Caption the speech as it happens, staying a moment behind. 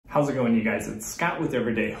How's it going, you guys? It's Scott with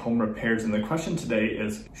Everyday Home Repairs, and the question today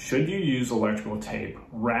is, should you use electrical tape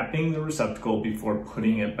wrapping the receptacle before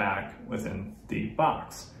putting it back within the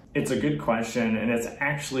box? It's a good question, and it's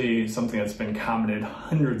actually something that's been commented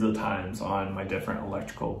hundreds of times on my different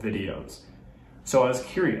electrical videos. So I was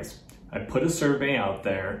curious. I put a survey out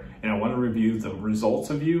there, and I want to review the results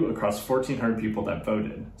of you across 1,400 people that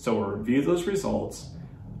voted. So we'll review those results.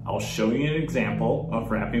 I'll show you an example of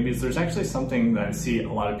wrapping because there's actually something that I see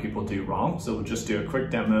a lot of people do wrong. So we'll just do a quick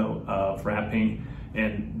demo of wrapping.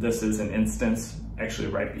 And this is an instance actually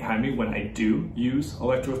right behind me when I do use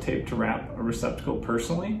electrical tape to wrap a receptacle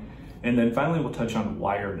personally. And then finally, we'll touch on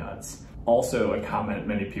wire nuts. Also a comment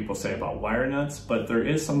many people say about wire nuts, but there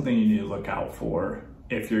is something you need to look out for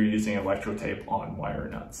if you're using electrical tape on wire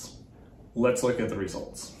nuts. Let's look at the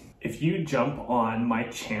results. If you jump on my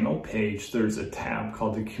channel page, there's a tab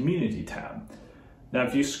called the Community tab. Now,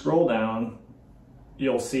 if you scroll down,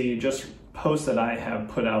 you'll see just posts that I have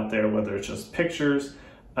put out there, whether it's just pictures,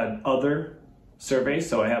 other surveys.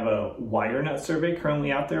 So I have a wire nut survey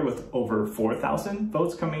currently out there with over 4,000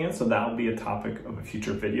 votes coming in. So that'll be a topic of a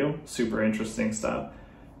future video, super interesting stuff.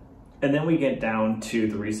 And then we get down to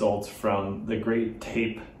the results from the Great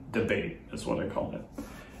Tape Debate is what I called it.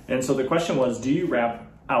 And so the question was, do you wrap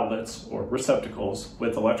outlets or receptacles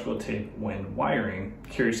with electrical tape when wiring?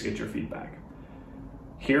 Curious to get your feedback.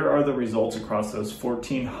 Here are the results across those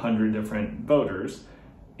 1,400 different voters,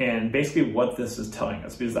 and basically what this is telling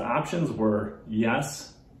us, because the options were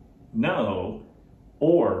yes, no,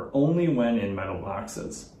 or only when in metal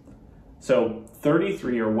boxes. So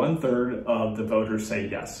 33 or 1/3 of the voters say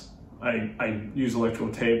yes. I use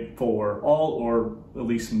electrical tape for all or at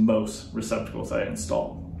least most receptacles I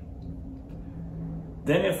install.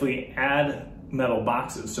 Then if we add metal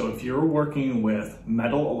boxes, so if you're working with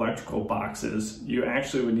metal electrical boxes, you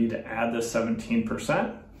actually would need to add the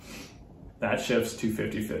 17%. That shifts to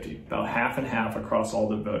 50-50, about half and half across all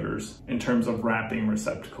the voters in terms of wrapping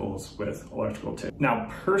receptacles with electrical tape. Now,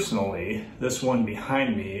 personally, this one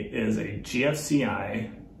behind me is a GFCI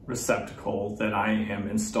receptacle that I am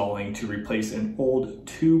installing to replace an old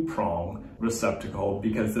 2-prong receptacle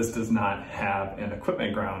because this does not have an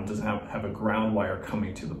equipment ground, doesn't have a ground wire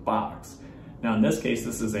coming to the box. Now in this case,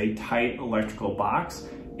 this is a tight electrical box,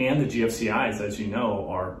 and the GFCIs, as you know,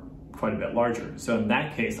 are quite a bit larger. So in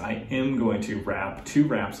that case, I am going to wrap 2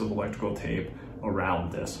 wraps of electrical tape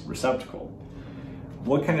around this receptacle.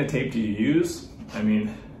 What kind of tape do you use? I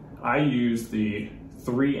mean, I use the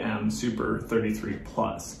 3M Super 33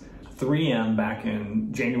 Plus. 3M back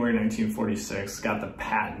in January 1946 got the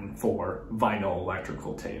patent for vinyl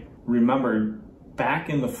electrical tape. Remember, back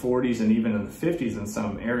in the 40s and even in the 50s in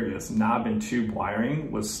some areas, knob and tube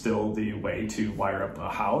wiring was still the way to wire up a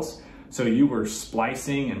house. So you were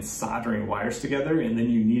splicing and soldering wires together, and then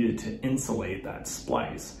you needed to insulate that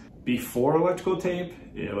splice. Before electrical tape,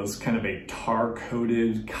 it was kind of a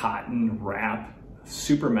tar-coated cotton wrap,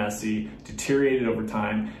 super messy, deteriorated over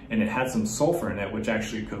time, and it had some sulfur in it, which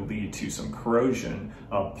actually could lead to some corrosion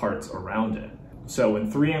of parts around it. So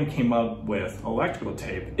when 3M came up with electrical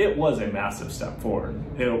tape, it was a massive step forward.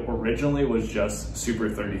 It originally was just Super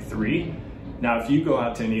 33. Now, if you go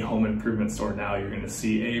out to any home improvement store now, you're gonna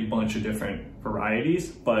see a bunch of different varieties,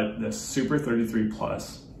 but the Super 33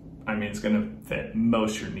 Plus, I mean, it's gonna fit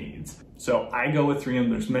most of your needs. So I go with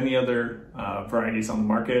 3M. There's many other varieties on the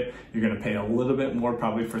market. You're gonna pay a little bit more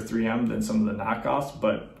probably for 3M than some of the knockoffs,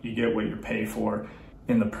 but you get what you pay for.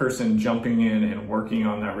 And the person jumping in and working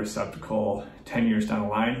on that receptacle 10 years down the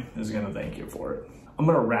line is gonna thank you for it. I'm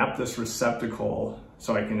gonna wrap this receptacle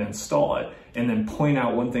so I can install it, and then point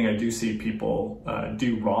out one thing I do see people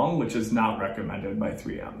do wrong, which is not recommended by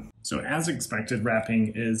 3M. So as expected,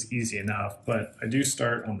 wrapping is easy enough, but I do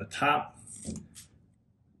start on the top,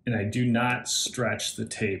 and I do not stretch the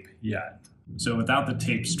tape yet. So without the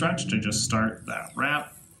tape stretched, I just start that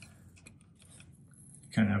wrap.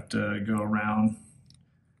 You kind of have to go around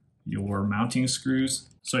your mounting screws.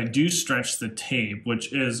 So I do stretch the tape,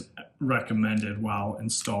 which is recommended while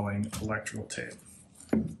installing electrical tape.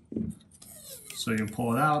 So you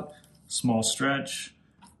pull it out, small stretch.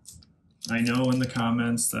 I know in the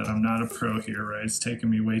comments that I'm not a pro here, right? It's taking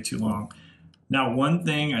me way too long. Now, one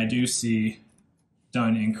thing I do see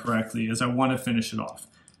done incorrectly is I want to finish it off.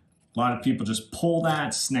 A lot of people just pull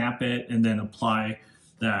that, snap it, and then apply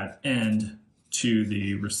that end to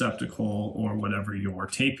the receptacle or whatever you're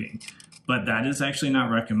taping. But that is actually not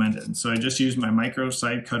recommended. So I just use my micro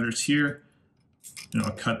side cutters here, and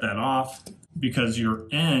I'll cut that off, because your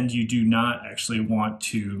end you do not actually want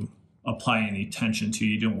to apply any tension to.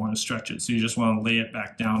 You don't want to stretch it. So you just want to lay it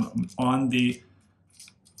back down on the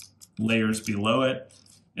layers below it,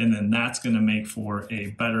 And then that's going to make for a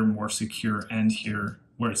better, more secure end here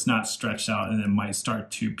where it's not stretched out and it might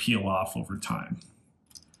start to peel off over time.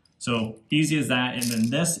 So easy as that. And then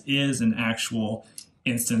this is an actual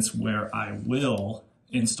instance where I will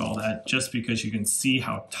install that just because you can see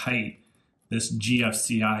how tight this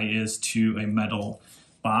GFCI is to a metal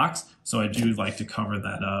box. So I do like to cover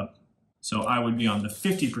that up. So I would be on the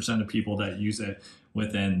 50% of people that use it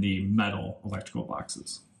within the metal electrical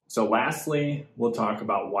boxes. So lastly, we'll talk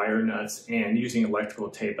about wire nuts and using electrical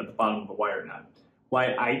tape at the bottom of the wire nut.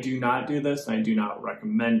 Why I do not do this, and I do not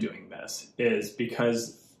recommend doing this, is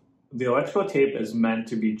because the electrical tape is meant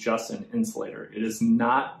to be just an insulator. It is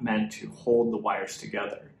not meant to hold the wires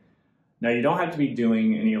together. Now, you don't have to be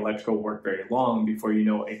doing any electrical work very long before you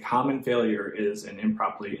know a common failure is an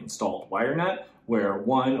improperly installed wire nut where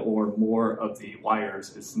one or more of the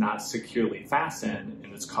wires is not securely fastened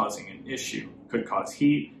and it's causing an issue. Could cause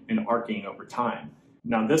heat and arcing over time.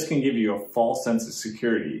 Now, this can give you a false sense of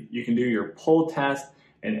security. You can do your pull test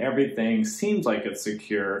and everything seems like it's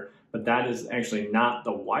secure, but that is actually not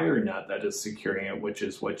the wire nut that is securing it, which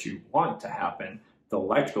is what you want to happen. The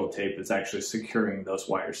electrical tape is actually securing those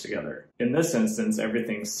wires together. In this instance,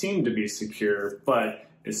 everything seemed to be secure, but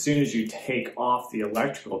as soon as you take off the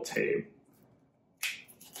electrical tape,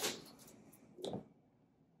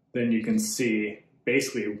 then you can see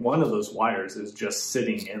basically one of those wires is just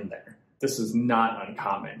sitting in there. This is not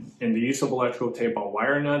uncommon. In the use of electrical tape on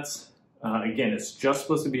wire nuts, again, it's just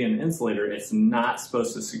supposed to be an insulator. It's not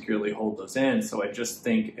supposed to securely hold those in, so I just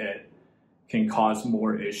think it can cause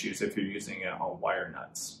more issues if you're using it on wire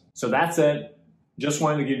nuts. So that's it. Just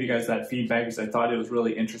wanted to give you guys that feedback because I thought it was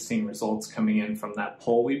really interesting results coming in from that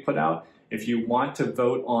poll we put out. If you want to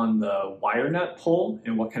vote on the wire nut poll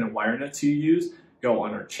and what kind of wire nuts you use, go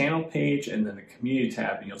on our channel page and then the community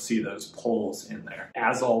tab and you'll see those polls in there.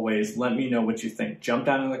 As always, let me know what you think. Jump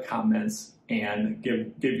down in the comments and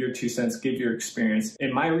give your 2 cents, give your experience.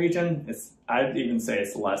 In my region, I'd even say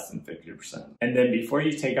it's less than 50%. And then before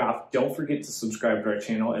you take off, don't forget to subscribe to our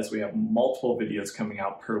channel as we have multiple videos coming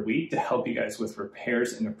out per week to help you guys with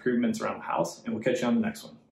repairs and improvements around the house. And we'll catch you on the next one.